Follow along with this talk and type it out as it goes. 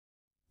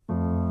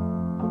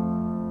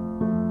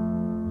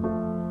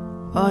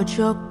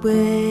ọjọ́ pé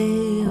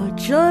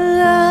ọjọ́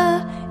ńlá,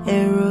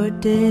 èrò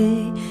dé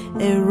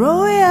èrò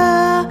yá,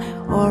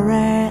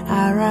 ọ̀rẹ́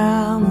ará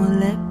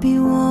mọ̀lẹ́bí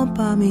wọ́n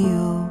bá mi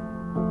yọ̀.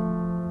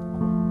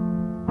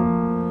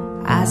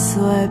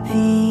 Aṣọ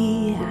ẹbí,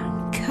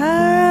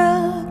 àǹkárá,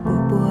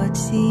 gbogbo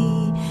ọtí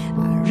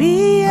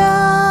àríyá,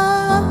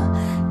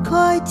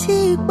 kò tí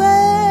ì pẹ́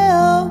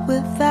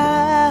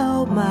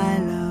without my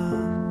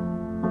love.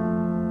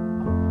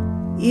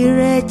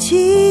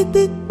 Ìrètí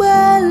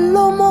pípẹ́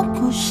ló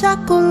mọ̀kàn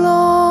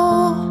ṣákóló,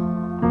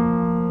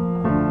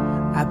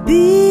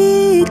 àbí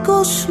kó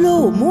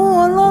slow mú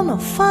ọ lọ́nà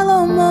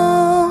fálọ́mọ.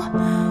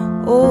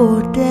 Ó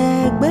dẹ̀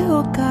gbé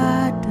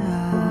ọ̀kadà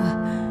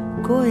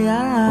kó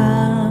yára,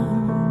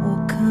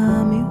 ọkàn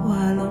mi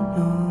wà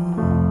lọ́nà.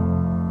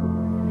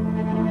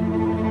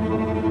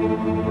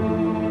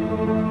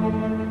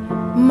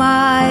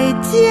 My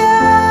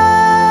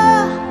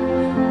dear,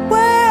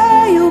 where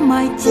are you,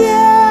 my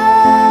dear?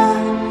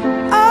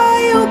 Are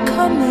you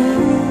coming?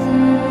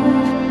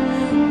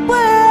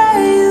 Where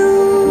are you,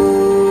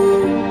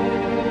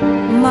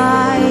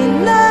 my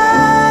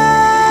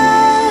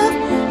love?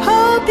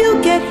 Hope you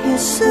get here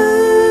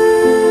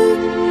soon.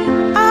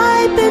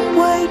 I've been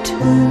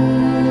waiting.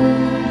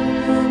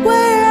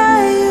 Where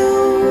are you?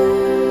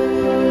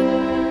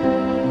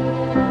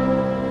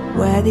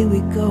 Where did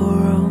we go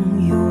wrong,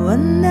 you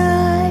and I?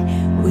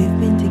 We've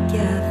been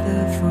together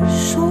for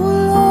so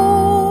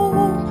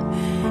long,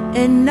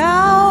 and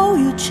now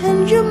you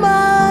change your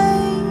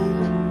mind.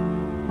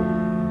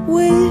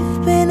 We've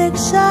been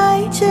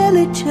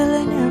excitedly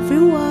telling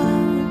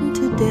everyone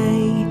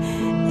today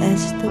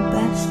is the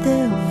best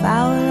day of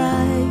our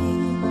life.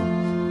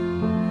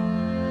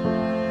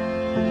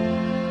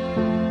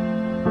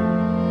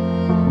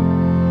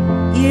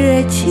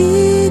 Ìrètí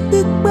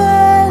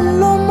pípẹ́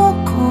ló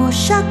mọ̀kàn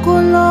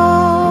ṣákóló,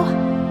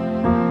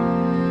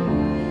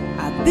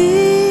 àbí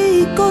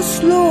kó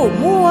slow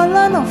mú ọ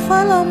lọ́nà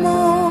fálọ́mọ.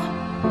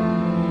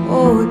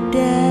 Ó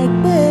dẹ̀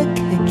gbé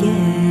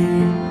kẹ̀kẹ́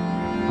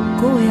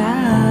kó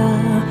yára,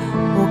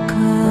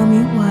 ọkàn mi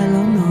wà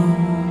lọ́nà.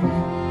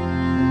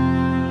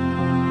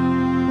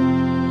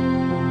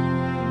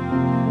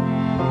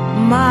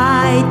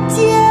 My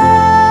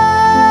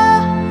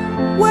dear,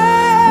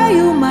 where are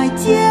you, my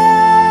dear?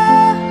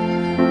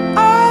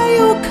 Are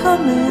you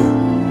coming?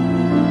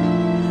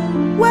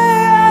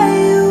 Where are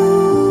you,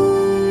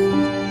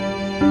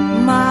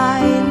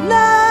 my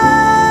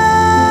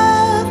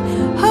love?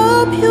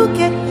 Hope you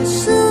get here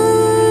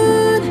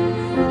soon.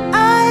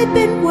 I've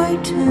been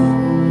waiting.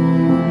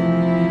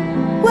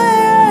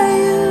 Where are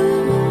you?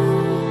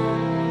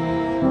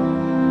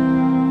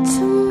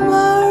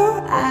 Tomorrow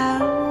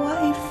I'll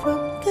wait from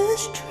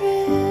this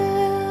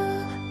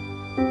trail.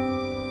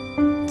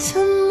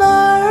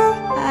 Tomorrow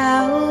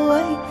I'll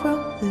wait from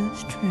this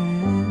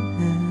trail.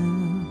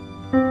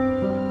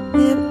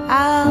 If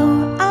I'll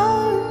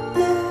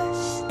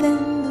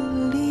understand the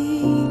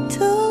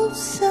little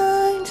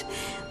signs,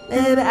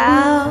 maybe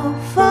I'll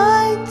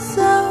find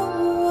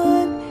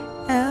someone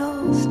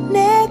else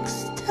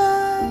next